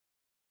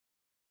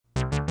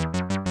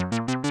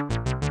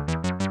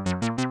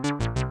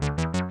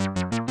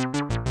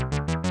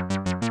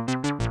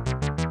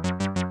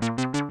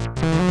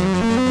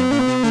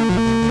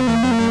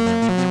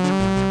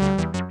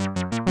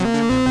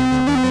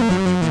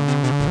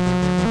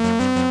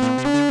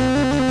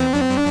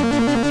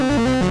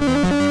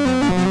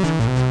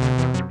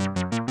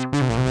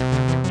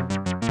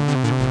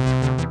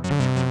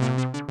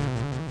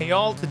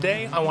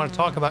Today, I want to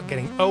talk about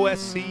getting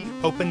OSC,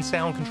 Open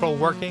Sound Control,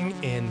 working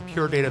in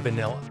Pure Data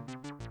Vanilla.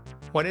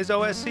 What is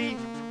OSC?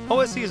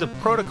 OSC is a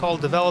protocol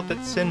developed at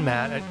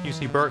SynMat at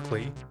UC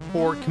Berkeley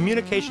for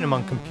communication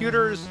among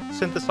computers,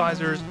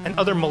 synthesizers, and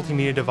other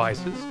multimedia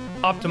devices,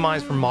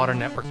 optimized for modern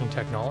networking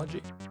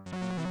technology.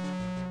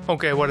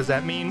 Okay, what does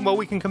that mean? Well,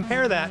 we can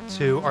compare that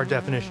to our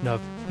definition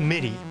of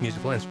MIDI,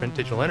 musical instrument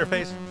digital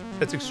interface,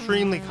 that's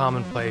extremely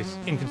commonplace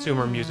in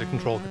consumer music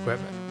controlled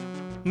equipment.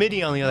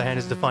 MIDI, on the other hand,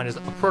 is defined as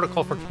a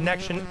protocol for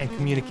connection and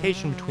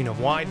communication between a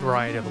wide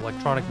variety of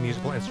electronic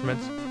musical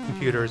instruments,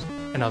 computers,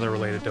 and other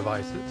related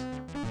devices.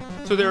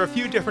 So there are a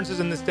few differences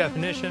in this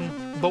definition,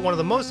 but one of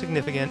the most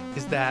significant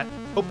is that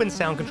Open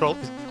Sound Control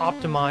is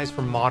optimized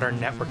for modern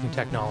networking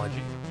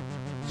technology.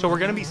 So we're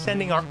going to be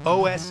sending our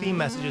OSC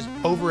messages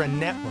over a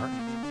network,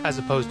 as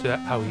opposed to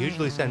how we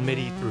usually send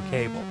MIDI through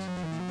cables.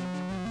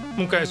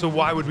 Okay, so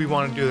why would we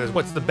want to do this?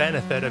 What's the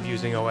benefit of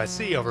using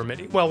OSC over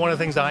MIDI? Well, one of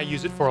the things I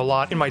use it for a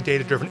lot in my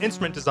data-driven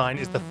instrument design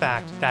is the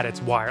fact that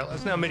it's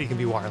wireless. Now, MIDI can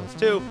be wireless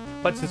too,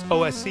 but since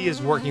OSC is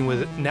working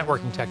with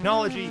networking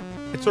technology,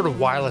 it's sort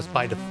of wireless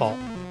by default.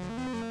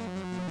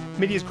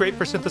 MIDI is great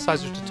for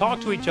synthesizers to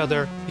talk to each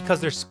other because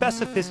there's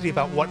specificity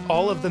about what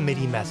all of the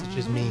MIDI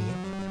messages mean.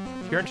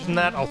 If you're interested in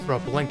that, I'll throw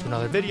up a link to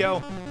another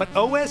video, but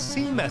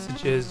OSC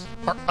messages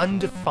are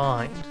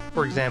undefined.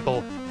 For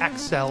example,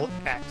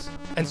 XLX.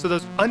 And so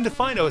those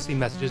undefined OSC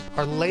messages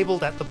are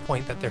labeled at the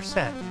point that they're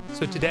sent.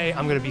 So today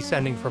I'm going to be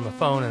sending from a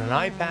phone and an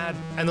iPad,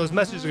 and those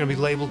messages are going to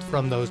be labeled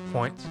from those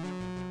points.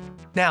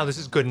 Now, this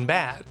is good and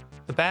bad.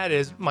 The bad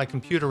is my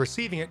computer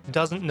receiving it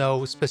doesn't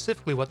know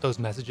specifically what those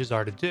messages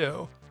are to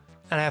do,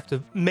 and I have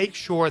to make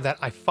sure that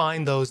I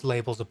find those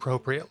labels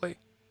appropriately.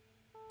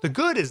 The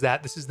good is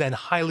that this is then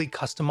highly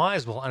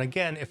customizable, and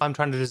again, if I'm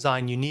trying to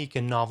design unique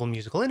and novel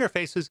musical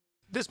interfaces,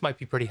 this might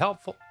be pretty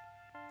helpful.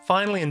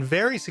 Finally, and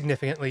very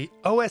significantly,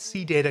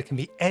 OSC data can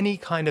be any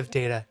kind of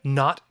data,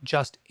 not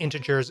just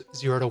integers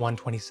 0 to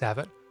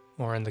 127,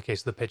 or in the case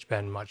of the pitch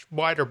bend, much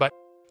wider, but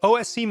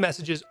OSC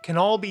messages can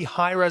all be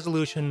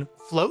high-resolution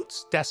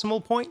floats,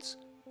 decimal points,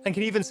 and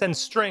can even send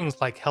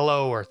strings like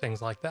hello or things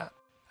like that.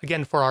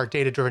 Again, for our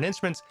data-driven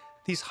instruments,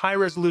 these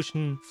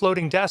high-resolution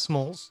floating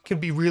decimals can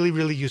be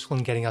really useful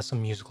in getting us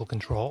some musical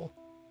control.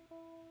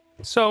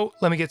 So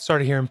let me get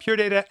started here in Pure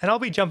Data, and I'll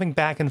be jumping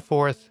back and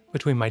forth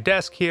between my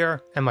desk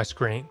here and my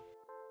screen.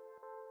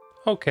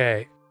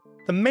 Okay,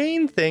 the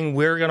main thing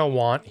we're going to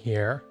want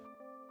here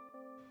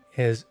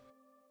is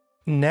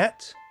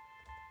net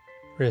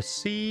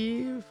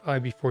receive, I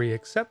before you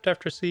accept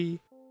after C,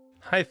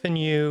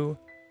 -U,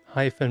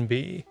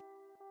 -B.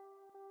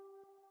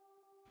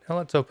 Now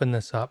let's open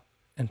this up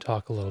and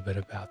talk a little bit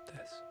about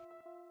this.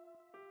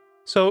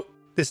 So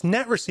this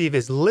net receive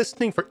is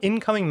listening for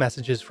incoming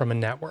messages from a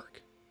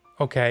network.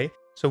 Okay,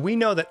 so we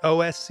know that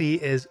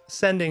OSC is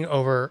sending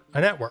over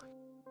a network.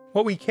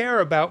 What we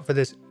care about for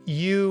this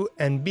U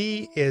and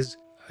B is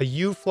a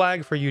U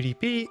flag for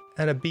UDP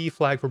and a B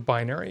flag for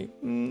binary.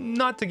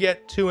 Not to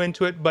get too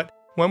into it, but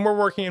when we're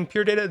working in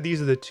Pure Data,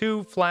 these are the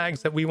two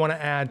flags that we want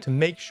to add to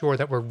make sure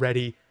that we're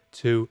ready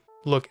to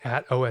look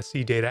at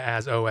OSC data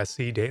as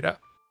OSC data.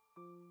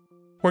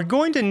 We're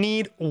going to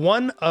need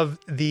one of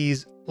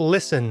these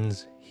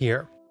listens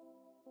here.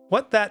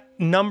 What that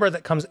number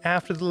that comes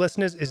after the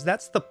listen is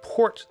that's the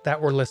port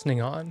that we're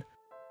listening on.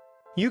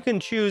 You can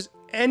choose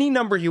any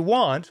number you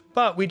want,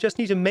 but we just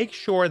need to make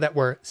sure that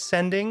we're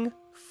sending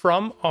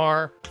from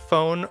our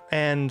phone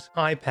and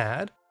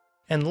iPad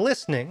and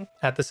listening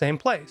at the same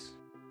place.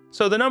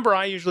 So the number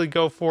I usually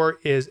go for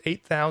is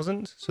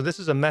 8000. So this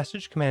is a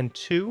message, command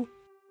 2,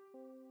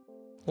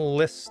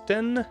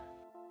 listen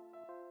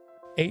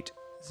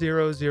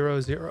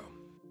 8000.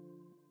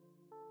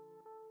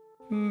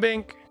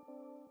 Bink.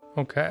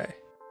 Okay.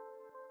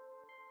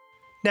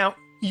 Now,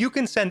 you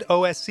can send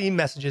OSC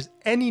messages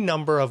any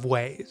number of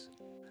ways,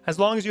 as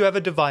long as you have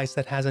a device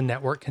that has a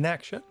network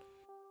connection.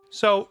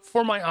 So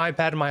for my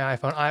iPad and my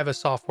iPhone, I have a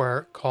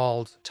software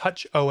called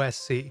Touch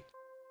OSC.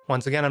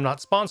 Once again, I'm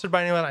not sponsored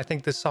by anyone. I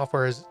think this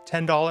software is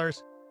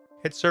 $10.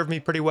 It served me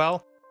pretty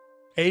well.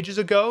 Ages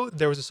ago,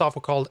 there was a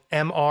software called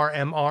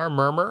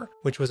Murmur,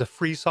 which was a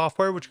free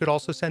software which could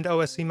also send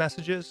OSC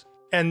messages.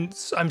 And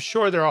I'm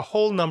sure there are a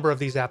whole number of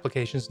these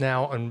applications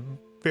now on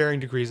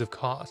varying degrees of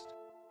cost.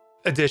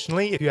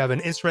 Additionally, if you have an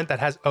instrument that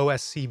has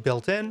OSC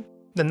built in,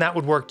 then that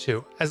would work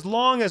too, as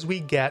long as we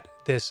get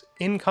this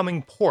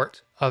incoming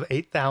port of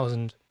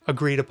 8000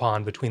 agreed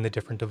upon between the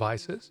different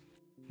devices.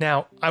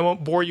 Now, I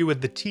won't bore you with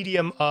the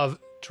tedium of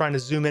trying to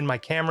zoom in my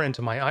camera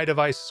into my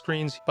iDevice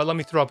screens, but let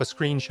me throw up a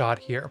screenshot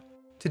here.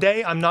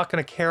 Today, I'm not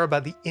going to care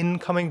about the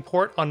incoming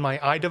port on my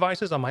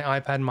iDevices, on my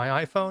iPad and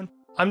my iPhone.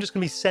 I'm just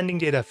going to be sending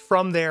data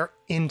from there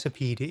into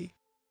PD.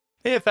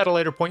 If at a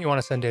later point you want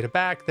to send data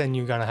back, then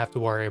you're going to have to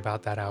worry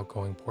about that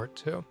outgoing port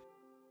too.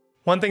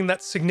 One thing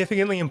that's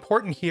significantly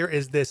important here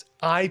is this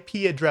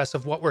IP address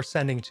of what we're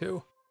sending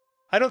to.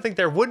 I don't think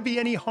there would be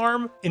any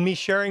harm in me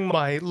sharing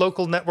my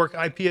local network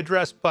IP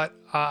address, but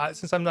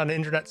since I'm not an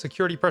internet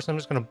security person, I'm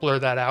just going to blur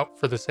that out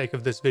for the sake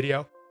of this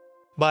video.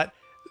 But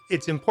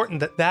it's important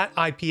that that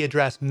IP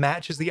address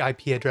matches the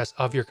IP address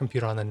of your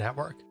computer on the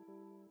network.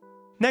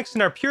 Next,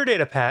 in our pure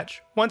data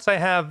patch, once I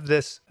have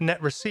this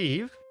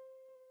netreceive,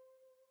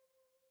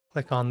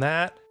 click on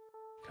that,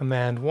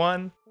 Command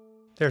 1,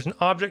 there's an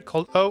object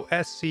called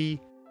OSC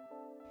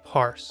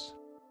parse.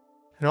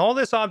 And all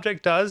this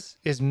object does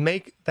is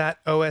make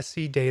that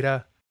OSC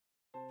data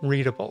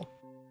readable.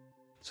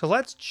 So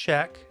let's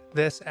check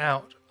this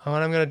out. And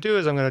what I'm going to do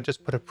is I'm going to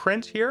just put a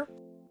print here,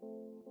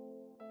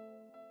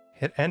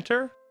 hit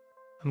enter.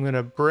 I'm going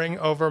to bring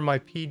over my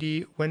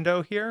PD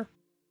window here,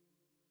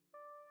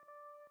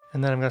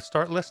 and then I'm going to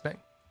start listening.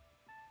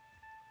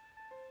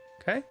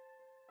 Okay.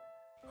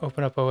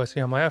 Open up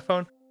OSC on my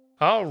iPhone.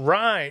 All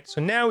right.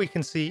 So now we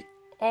can see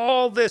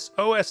all this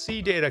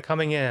OSC data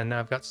coming in. Now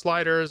I've got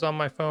sliders on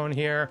my phone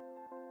here.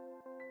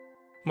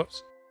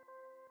 Whoops.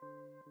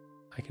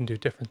 I can do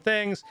different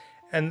things,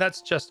 and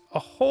that's just a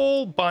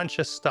whole bunch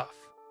of stuff.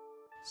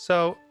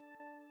 So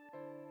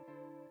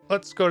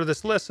let's go to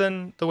this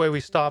listen. The way we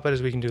stop it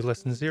is we can do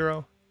listen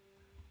 0.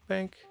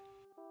 Bink.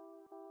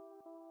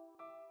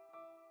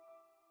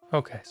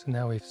 Okay, so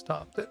now we've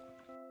stopped it.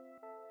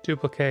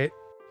 Duplicate.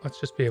 Let's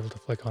just be able to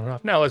flick on and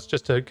off. Now let's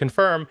just to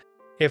confirm,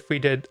 if we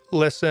did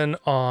listen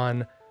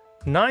on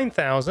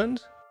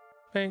 9,000,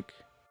 bink.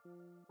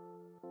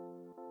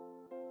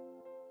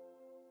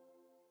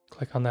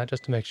 Click on that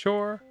just to make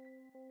sure.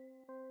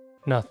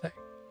 Nothing.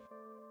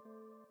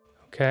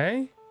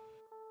 Okay.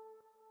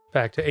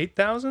 Back to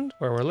 8,000,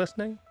 where we're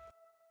listening.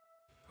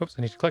 Oops,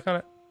 I need to click on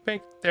it.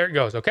 Bink. There it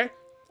goes, okay?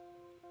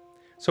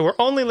 So we're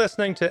only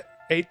listening to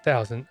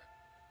 8,000.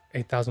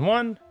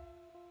 8,001.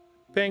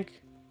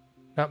 Bink.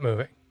 Not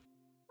moving.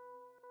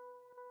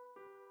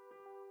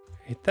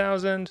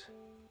 8,000.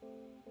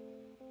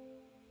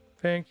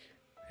 Bink.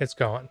 It's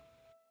going.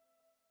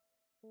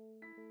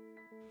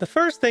 The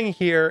first thing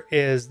here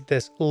is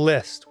this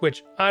list,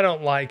 which I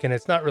don't like, and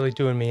it's not really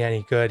doing me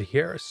any good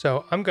here.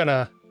 So I'm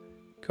gonna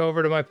go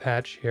over to my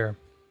patch here.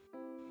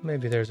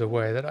 Maybe there's a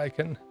way that I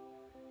can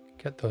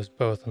get those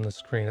both on the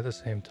screen at the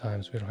same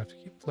time so we don't have to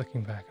keep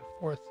flicking back and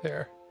forth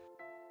there.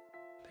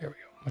 There we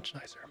go, much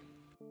nicer.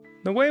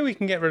 The way we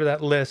can get rid of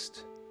that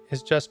list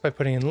is just by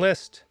putting in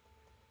list,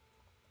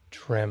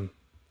 trim.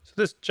 So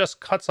this just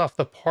cuts off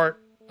the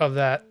part of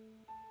that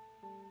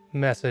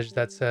message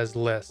that says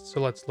list.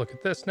 So let's look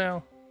at this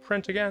now.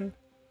 Print again,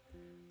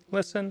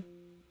 listen.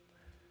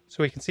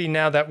 So we can see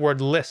now that word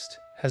list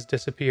has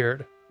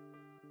disappeared.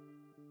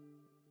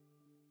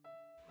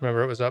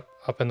 Remember, it was up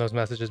in those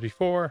messages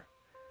before,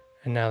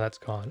 and now that's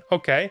gone.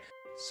 Okay,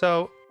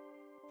 so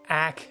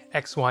ACK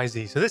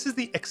XYZ. So this is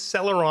the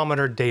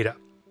accelerometer data.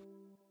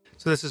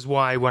 So this is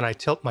why when I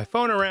tilt my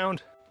phone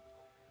around,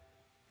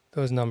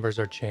 those numbers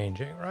are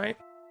changing, right?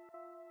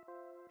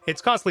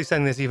 It's constantly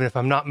sending this even if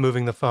I'm not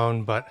moving the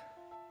phone, but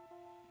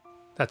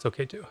that's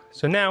okay too.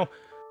 So now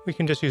we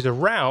can just use a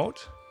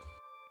route.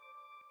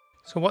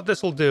 So what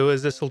this will do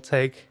is this will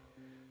take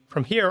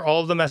from here,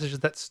 all of the messages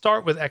that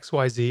start with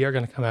XYZ are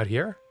going to come out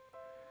here.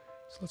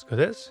 So let's go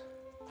this,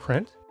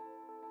 print,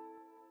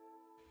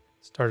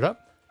 start it up.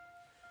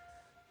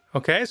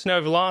 Okay, so now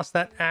we've lost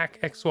that ACK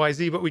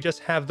XYZ, but we just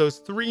have those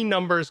 3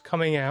 numbers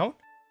coming out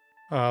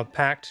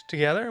packed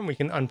together, and we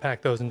can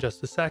unpack those in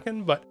just a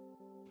second. But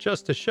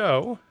just to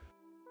show,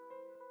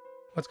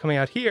 what's coming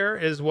out here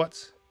is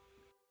what's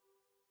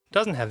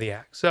doesn't have the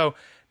ACK. So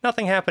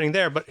nothing happening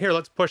there, but here,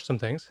 let's push some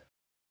things.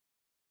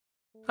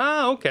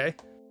 Ah, okay.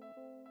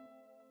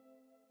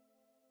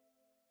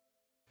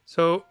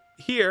 So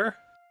here,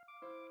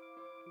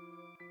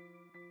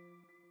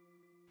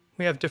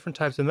 we have different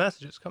types of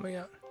messages coming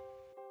out.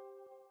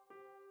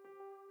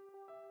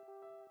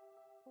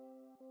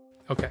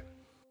 Okay.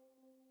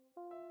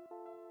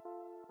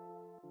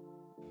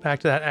 Back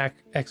to that ACK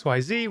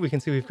XYZ, we can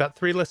see we've got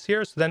 3 lists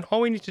here. So then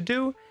all we need to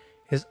do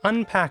is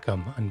unpack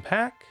them.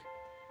 Unpack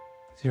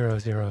 0,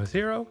 0,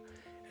 0.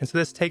 And so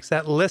this takes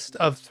that list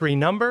of 3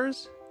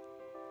 numbers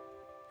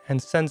and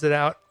sends it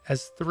out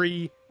as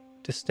 3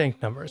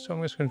 distinct numbers. So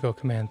I'm just going to go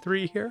Command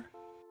 3 here.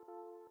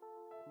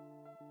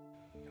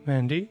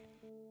 Command D.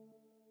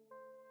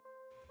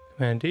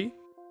 Command D.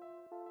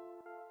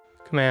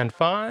 Command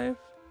 5.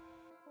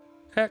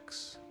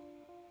 X.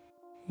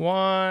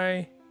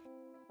 Y.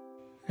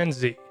 And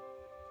Z.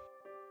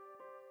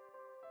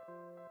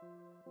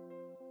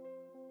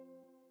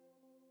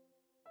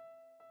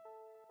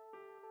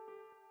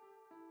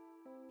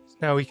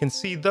 Now we can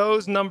see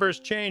those numbers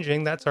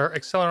changing. That's our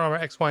accelerometer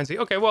X, Y, and Z.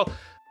 Okay, well,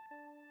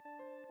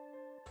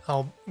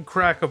 I'll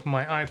crack up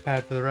my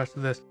iPad for the rest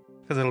of this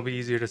because it'll be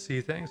easier to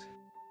see things.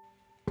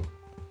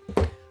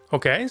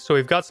 Okay, so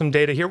we've got some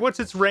data here.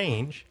 What's its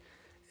range?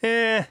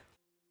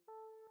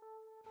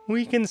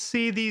 We can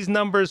see these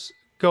numbers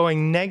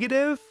going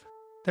negative.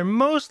 They're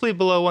mostly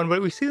below 1,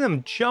 but we see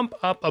them jump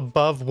up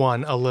above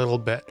 1 a little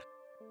bit.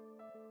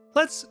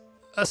 Let's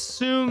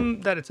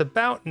assume that it's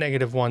about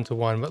 -1 to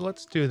 1, but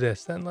let's do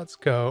this then. Let's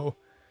go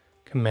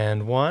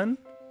Command 1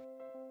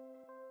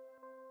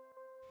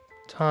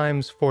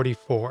 times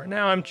 44.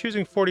 Now I'm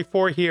choosing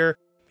 44 here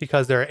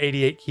because there are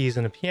 88 keys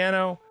in a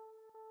piano,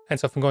 And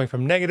so if I'm going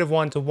from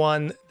 -1 to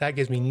 1, that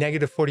gives me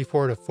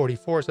 -44 to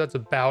 44. So that's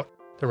about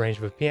the range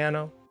of a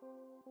piano.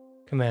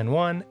 Command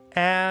 1,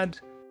 add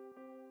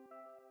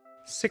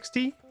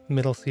 60.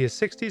 Middle C is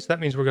 60. So that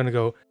means we're going to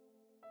go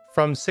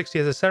from 60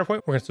 as a center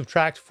point. We're going to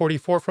subtract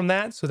 44 from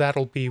that. So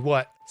that'll be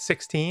what?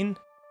 16.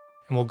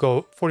 And we'll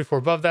go 44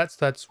 above that. So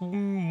that's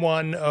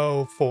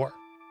 104.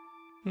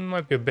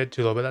 Might be a bit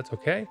too low, but that's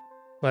okay.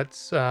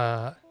 Let's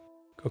go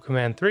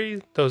Command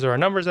 3. Those are our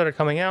numbers that are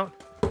coming out.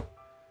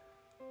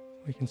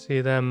 We can see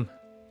them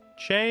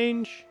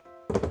change.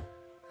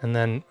 And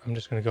then I'm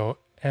just going to go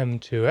M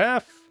to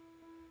F.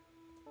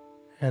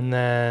 And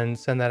then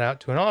send that out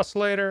to an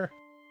oscillator,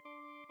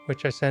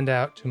 which I send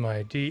out to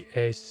my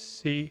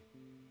DAC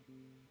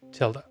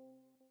tilde.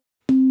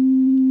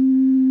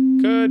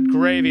 Good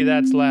gravy,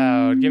 that's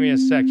loud. Give me a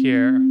sec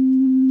here.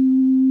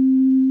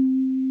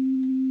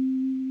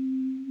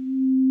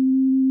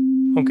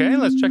 Okay,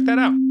 let's check that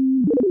out.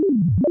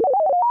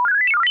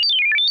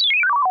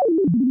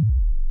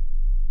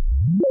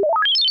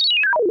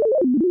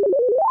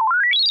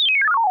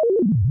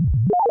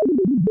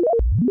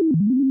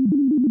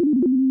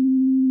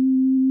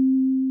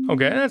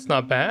 Okay, that's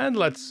not bad.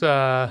 Let's,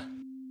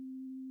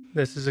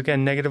 this is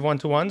again -1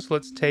 to 1, so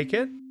let's take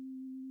it.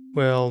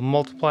 We'll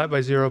multiply it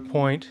by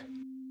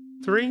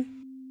 0.3.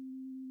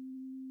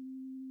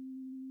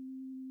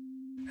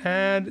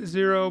 Add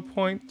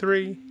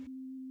 0.3.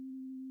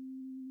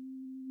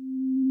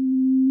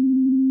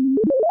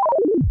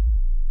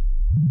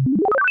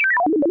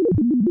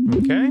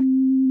 Okay,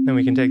 then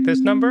we can take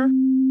this number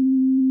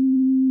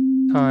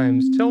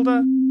times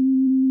tilde.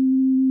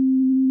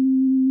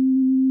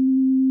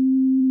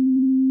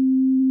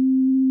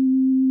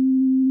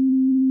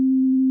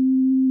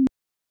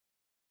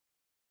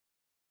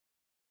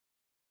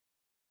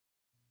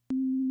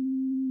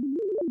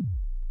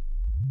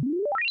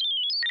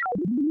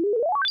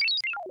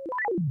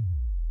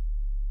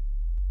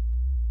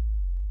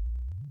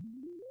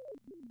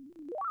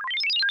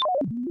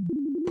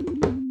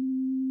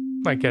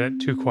 Might get it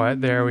too quiet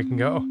there. We can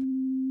go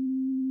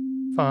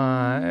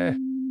 5.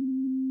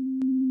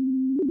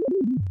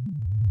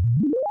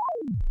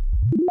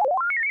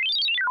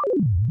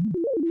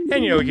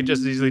 And, you know, we could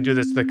just easily do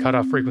this to the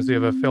cutoff frequency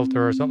of a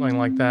filter or something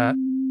like that.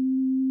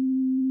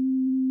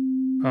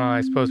 I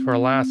suppose for our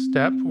last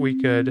step, we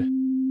could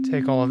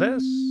take all of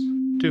this,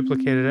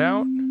 duplicate it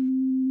out,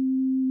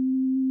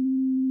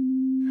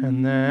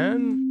 and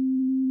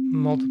then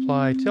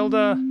multiply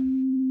tilde,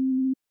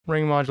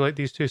 ring modulate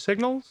these two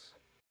signals.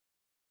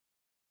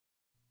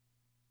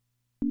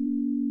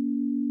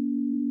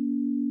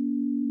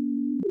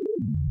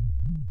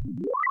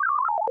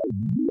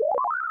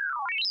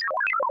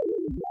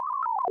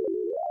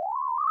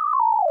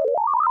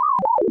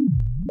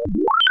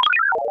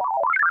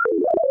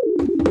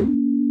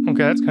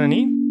 Okay, that's kind of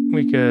neat.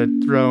 We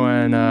could throw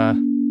in a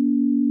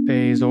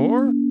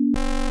phasor.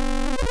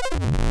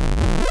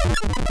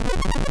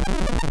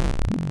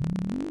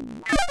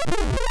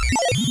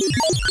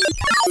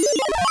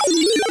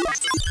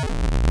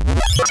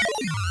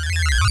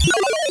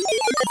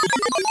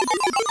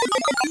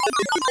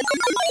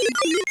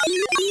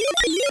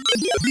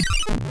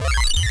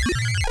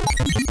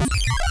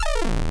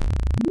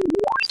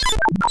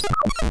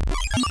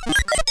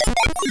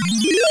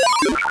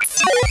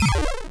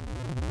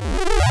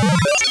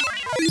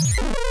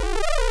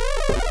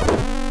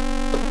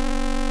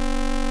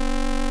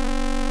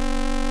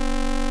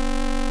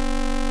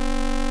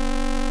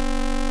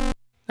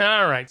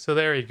 All right, so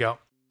there you go.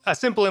 A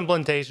simple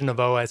implementation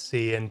of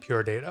OSC in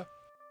pure data.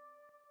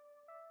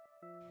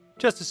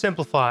 Just to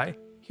simplify,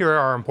 here are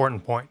our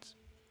important points.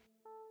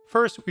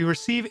 First, we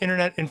receive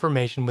internet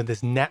information with this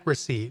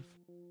netreceive,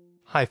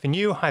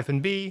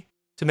 -U, -B,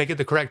 to make it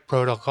the correct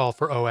protocol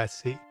for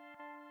OSC.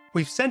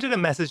 We've sent it a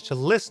message to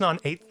listen on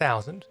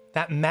 8000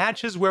 that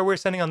matches where we're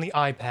sending on the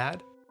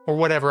iPad or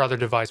whatever other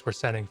device we're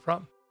sending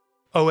from.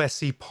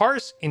 OSC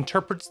parse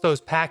interprets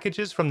those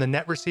packages from the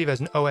netreceive as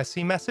an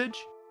OSC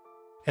message,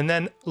 and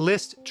then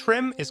list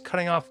trim is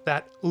cutting off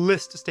that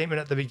list statement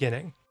at the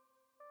beginning.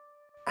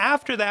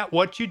 After that,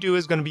 what you do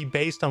is going to be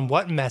based on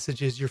what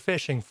messages you're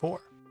fishing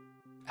for.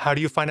 How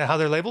do you find out how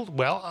they're labeled?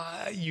 Well,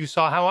 you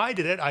saw how I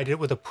did it. I did it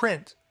with a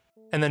print.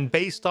 And then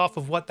based off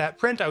of what that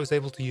print, I was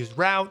able to use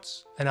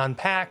routes and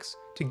unpacks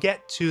to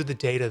get to the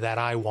data that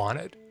I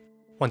wanted.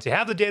 Once you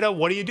have the data,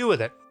 what do you do with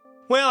it?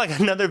 Well, I got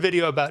another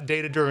video about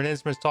data-driven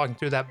instruments talking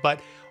through that, but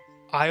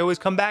I always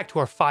come back to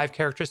our 5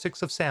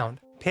 characteristics of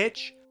sound: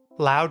 pitch,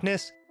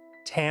 loudness,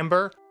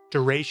 timbre,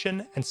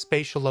 duration, and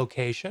spatial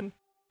location.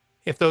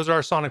 If those are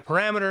our sonic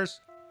parameters,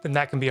 then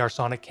that can be our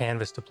sonic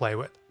canvas to play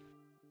with.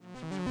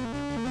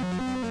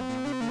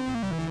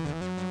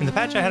 In the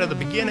patch I had at the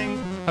beginning,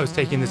 I was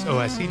taking this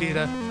OSC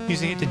data,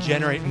 using it to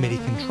generate MIDI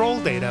control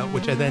data,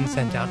 which I then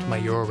sent out to my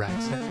Eurorack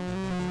synth.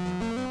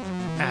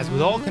 As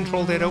with all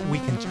control data, we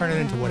can turn it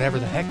into whatever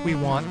the heck we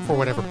want for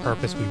whatever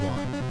purpose we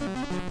want.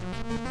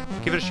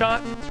 Give it a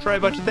shot, try a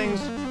bunch of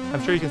things.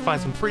 I'm sure you can find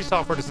some free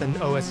software to send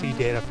OSC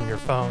data from your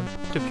phone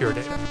to pure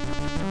data.